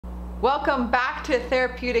Welcome back to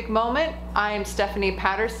Therapeutic Moment. I'm Stephanie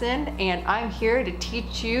Patterson and I'm here to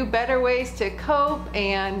teach you better ways to cope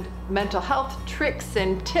and mental health tricks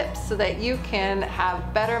and tips so that you can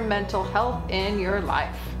have better mental health in your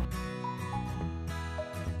life.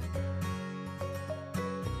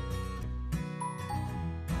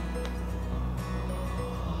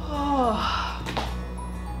 Oh.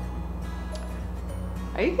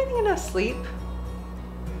 Are you getting enough sleep?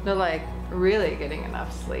 No, like really getting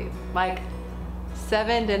enough sleep, like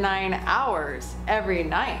 7 to 9 hours every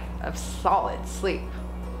night of solid sleep.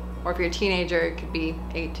 Or if you're a teenager, it could be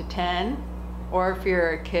 8 to 10. Or if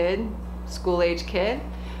you're a kid, school-age kid,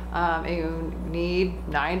 you need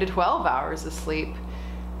 9 to 12 hours of sleep.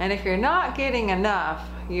 And if you're not getting enough,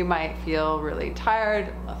 you might feel really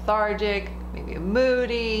tired, lethargic, maybe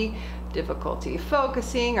moody, difficulty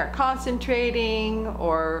focusing or concentrating,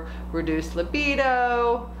 or reduced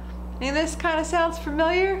libido. Any of this kind of sounds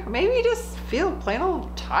familiar? Maybe you just feel plain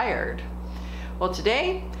old tired. Well,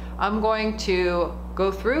 today I'm going to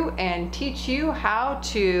go through and teach you how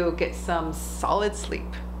to get some solid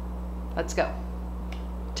sleep. Let's go.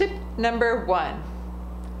 Tip number 1,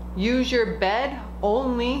 use your bed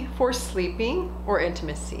only for sleeping or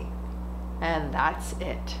intimacy. And that's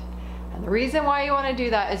it. And the reason why you want to do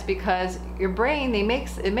that is because your brain, it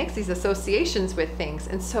makes these associations with things.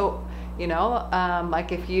 And so, you know,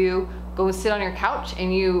 like if you go sit on your couch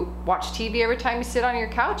and you watch TV every time you sit on your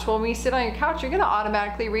couch, well, when you sit on your couch, you're going to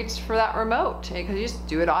automatically reach for that remote because you just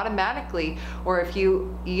do it automatically. Or if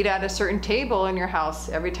you eat at a certain table in your house,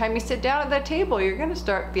 every time you sit down at that table, you're going to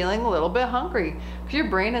start feeling a little bit hungry because your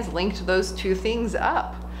brain has linked those two things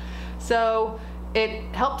up. So it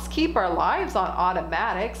helps keep our lives on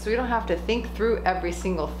automatic, so we don't have to think through every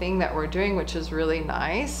single thing that we're doing, which is really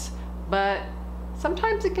nice. But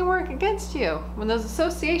sometimes it can work against you. When those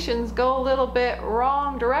associations go a little bit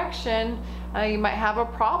wrong direction, you might have a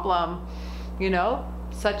problem, you know,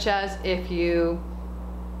 such as if you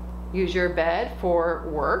use your bed for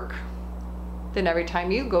work, then every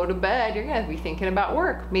time you go to bed, you're gonna be thinking about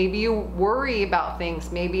work. Maybe you worry about things.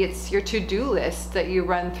 Maybe it's your to-do list that you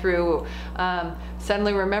run through,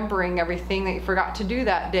 suddenly remembering everything that you forgot to do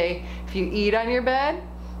that day. If you eat on your bed,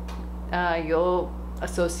 you'll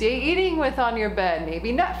associate eating with on your bed.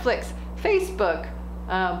 Maybe Netflix, Facebook,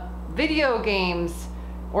 video games,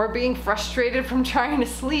 or being frustrated from trying to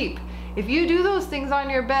sleep. If you do those things on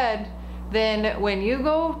your bed, then when you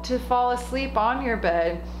go to fall asleep on your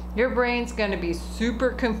bed, your brain's going to be super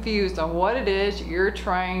confused on what it is you're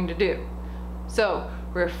trying to do. So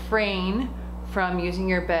refrain from using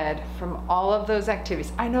your bed from all of those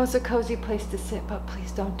activities. I know it's a cozy place to sit, but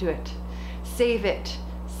please don't do it. Save it.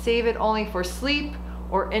 Save it only for sleep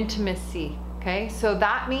or intimacy. Okay, so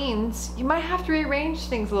that means you might have to rearrange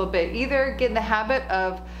things a little bit. Either get in the habit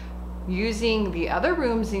of using the other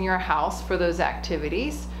rooms in your house for those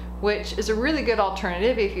activities, which is a really good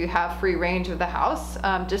alternative if you have free range of the house,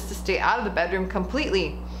 just to stay out of the bedroom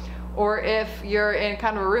completely. Or if you're in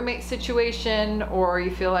kind of a roommate situation, or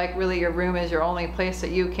you feel like really your room is your only place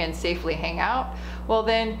that you can safely hang out, well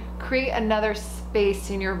then create another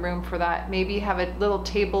space in your room for that. Maybe you have a little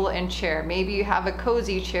table and chair. Maybe you have a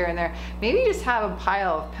cozy chair in there. Maybe you just have a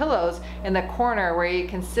pile of pillows in the corner where you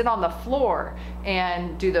can sit on the floor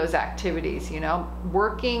and do those activities, you know,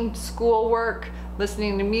 working, schoolwork,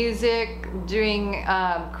 listening to music, doing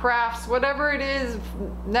crafts, whatever it is,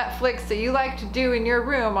 Netflix that you like to do in your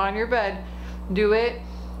room on your bed, do it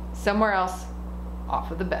somewhere else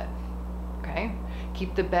off of the bed, okay?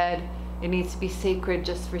 Keep the bed, it needs to be sacred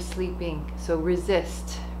just for sleeping, so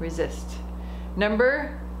resist.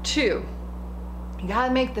 Number 2, you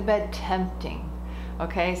gotta make the bed tempting.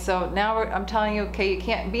 Okay, so now I'm telling you, okay, you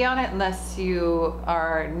can't be on it unless you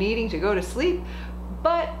are needing to go to sleep,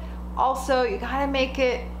 but also you gotta make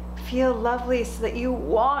it feel lovely so that you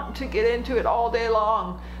want to get into it all day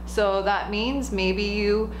long. So that means maybe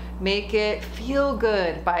you make it feel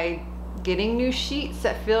good by getting new sheets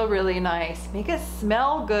that feel really nice. Make it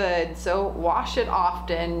smell good, so wash it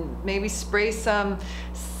often. Maybe spray some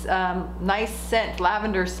nice scent,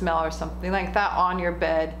 lavender smell or something like that on your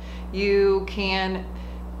bed. You can,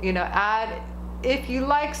 you know, add, if you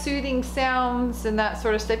like soothing sounds and that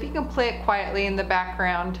sort of stuff, you can play it quietly in the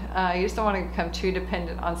background. You just don't want to become too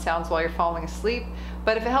dependent on sounds while you're falling asleep.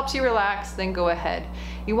 But if it helps you relax, then go ahead.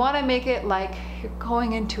 You want to make it like you're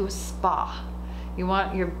going into a spa. You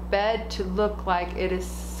want your bed to look like it is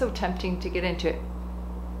so tempting to get into it,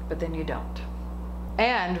 but then you don't.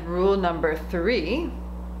 And rule number 3,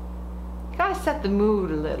 you gotta set the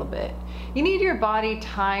mood a little bit. You need your body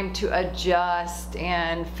time to adjust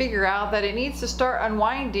and figure out that it needs to start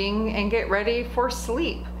unwinding and get ready for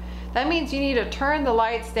sleep. That means you need to turn the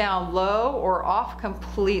lights down low or off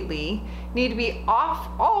completely. You need to be off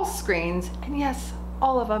all screens, and yes,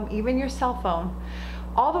 all of them, even your cell phone,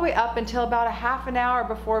 all the way up until about a half an hour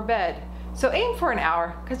before bed. So aim for an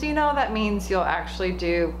hour, because you know that means you'll actually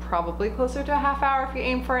do probably closer to a half hour if you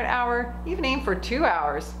aim for an hour. Even aim for 2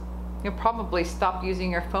 hours. You'll probably stop using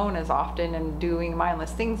your phone as often and doing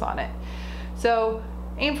mindless things on it. So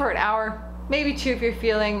aim for an hour, maybe 2 if you're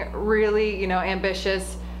feeling really,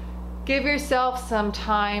 ambitious. Give yourself some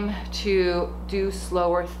time to do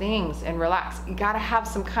slower things and relax. You gotta have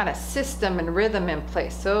some kind of system and rhythm in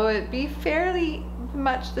place, so it'd be fairly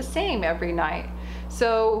much the same every night.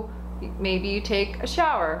 So maybe you take a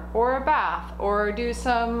shower or a bath or do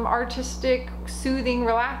some artistic, soothing,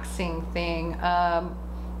 relaxing thing.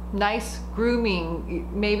 Nice grooming,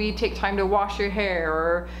 maybe take time to wash your hair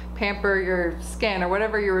or pamper your skin or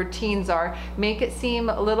whatever your routines are. Make it seem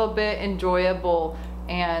a little bit enjoyable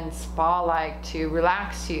and spa-like to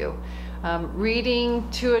relax you. Reading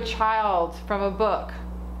to a child from a book.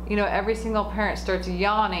 Every single parent starts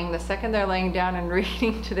yawning the second they're laying down and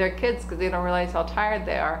reading to their kids because they don't realize how tired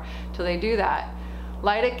they are till they do that.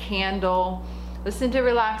 Light a candle. Listen to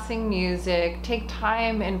relaxing music, take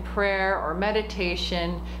time in prayer or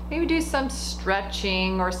meditation, maybe do some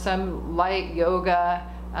stretching or some light yoga,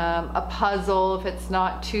 a puzzle if it's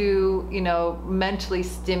not too, mentally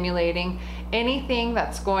stimulating, anything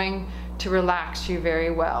that's going to relax you very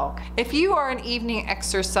well. If you are an evening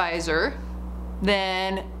exerciser,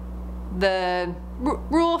 then the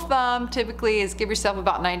rule of thumb typically is give yourself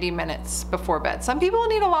about 90 minutes before bed. Some people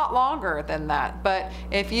need a lot longer than that, but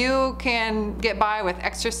if you can get by with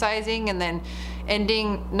exercising and then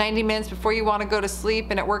ending 90 minutes before you want to go to sleep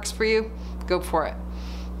and it works for you, go for it.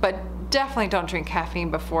 But definitely don't drink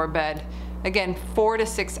caffeine before bed. Again, 4 to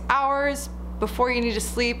 6 hours before you need to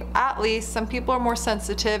sleep at least. Some people are more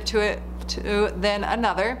sensitive to it than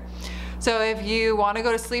another. So if you want to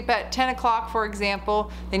go to sleep at 10 o'clock, for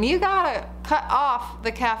example, then you gotta cut off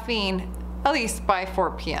the caffeine at least by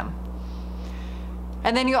 4 p.m.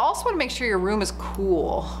 And then you also want to make sure your room is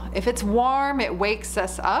cool. If it's warm, it wakes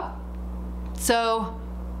us up. So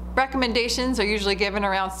recommendations are usually given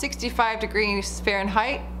around 65 degrees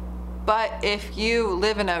Fahrenheit. But if you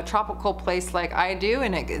live in a tropical place like I do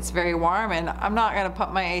and it gets very warm, and I'm not going to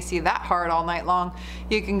put my AC that hard all night long,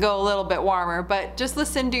 you can go a little bit warmer. But just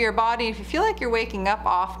listen to your body. If you feel like you're waking up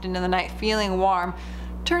often in the night feeling warm,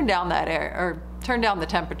 turn down that air, or turn down the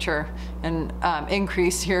temperature and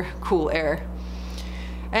increase your cool air.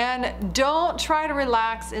 And don't try to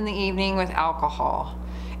relax in the evening with alcohol.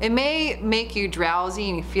 It may make you drowsy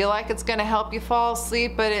and you feel like it's going to help you fall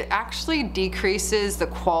asleep, but it actually decreases the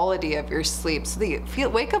quality of your sleep. So that you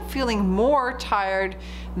wake up feeling more tired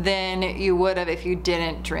than you would have if you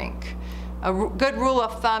didn't drink. A good rule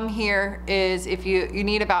of thumb here is if you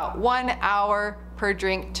need about 1 hour per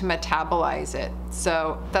drink to metabolize it.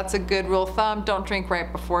 So that's a good rule of thumb. Don't drink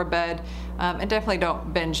right before bed, and definitely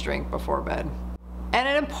don't binge drink before bed. And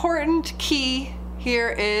an important key here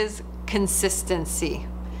is consistency.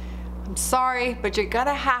 I'm sorry, but you're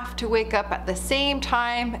gonna have to wake up at the same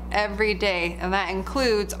time every day, and that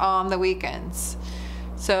includes on the weekends.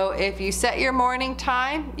 So if you set your morning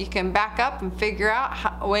time, you can back up and figure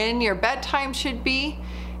out when your bedtime should be.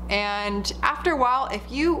 And after a while, if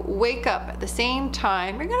you wake up at the same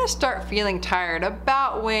time, you're gonna start feeling tired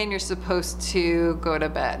about when you're supposed to go to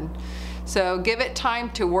bed. So give it time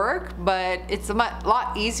to work, but it's a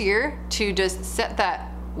lot easier to just set that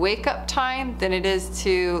wake up time than it is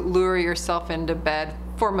to lure yourself into bed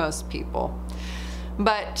for most people.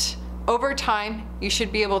 But over time, you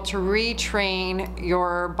should be able to retrain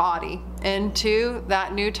your body into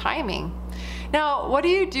that new timing. Now, what do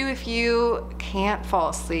you do if you can't fall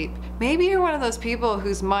asleep? Maybe you're one of those people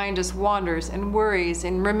whose mind just wanders and worries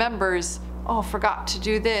and remembers, oh, forgot to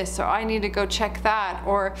do this, or I need to go check that,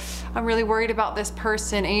 or I'm really worried about this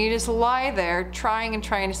person, and you just lie there trying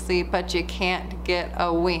to sleep, but you can't get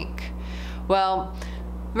a wink. Well,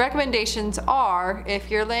 recommendations are, if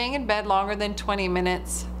you're laying in bed longer than 20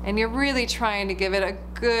 minutes and you're really trying to give it a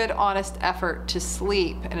good, honest effort to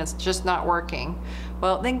sleep and it's just not working,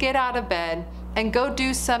 well, then get out of bed and go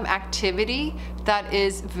do some activity that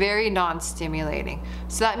is very non-stimulating.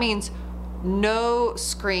 So that means no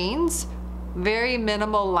screens, very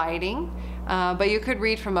minimal lighting, but you could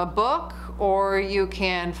read from a book, or you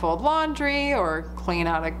can fold laundry or clean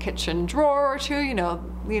out a kitchen drawer or two. You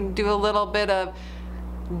can do a little bit of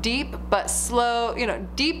deep but slow,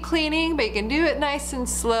 deep cleaning, but you can do it nice and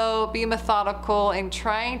slow, be methodical, and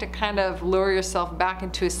trying to kind of lure yourself back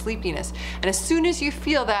into a sleepiness. And as soon as you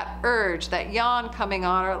feel that urge, that yawn coming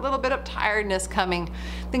on, or a little bit of tiredness coming,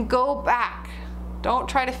 then go back. Don't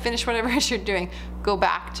try to finish whatever it is you're doing. Go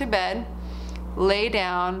back to bed, lay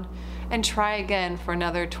down, and try again for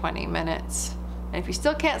another 20 minutes. And if you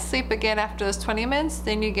still can't sleep again after those 20 minutes,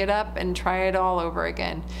 then you get up and try it all over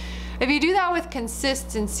again. If you do that with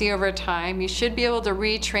consistency over time, you should be able to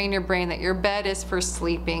retrain your brain that your bed is for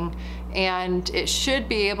sleeping, and it should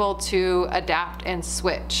be able to adapt and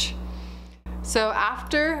switch. So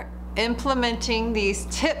after implementing these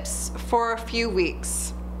tips for a few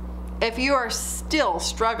weeks, if you are still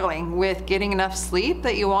struggling with getting enough sleep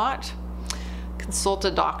that you want, consult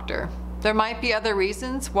a doctor. There might be other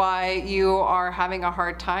reasons why you are having a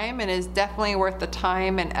hard time, and it's definitely worth the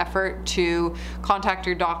time and effort to contact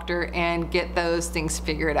your doctor and get those things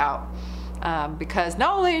figured out. Because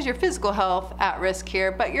not only is your physical health at risk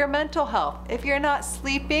here, but your mental health. If you're not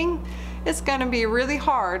sleeping, it's going to be really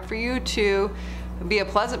hard for you to be a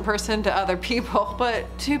pleasant person to other people, but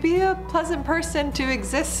to be a pleasant person to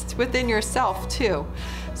exist within yourself too.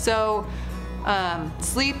 So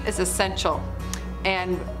sleep is essential,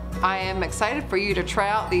 and I am excited for you to try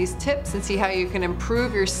out these tips and see how you can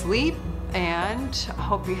improve your sleep, and I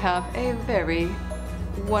hope you have a very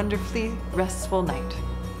wonderfully restful night.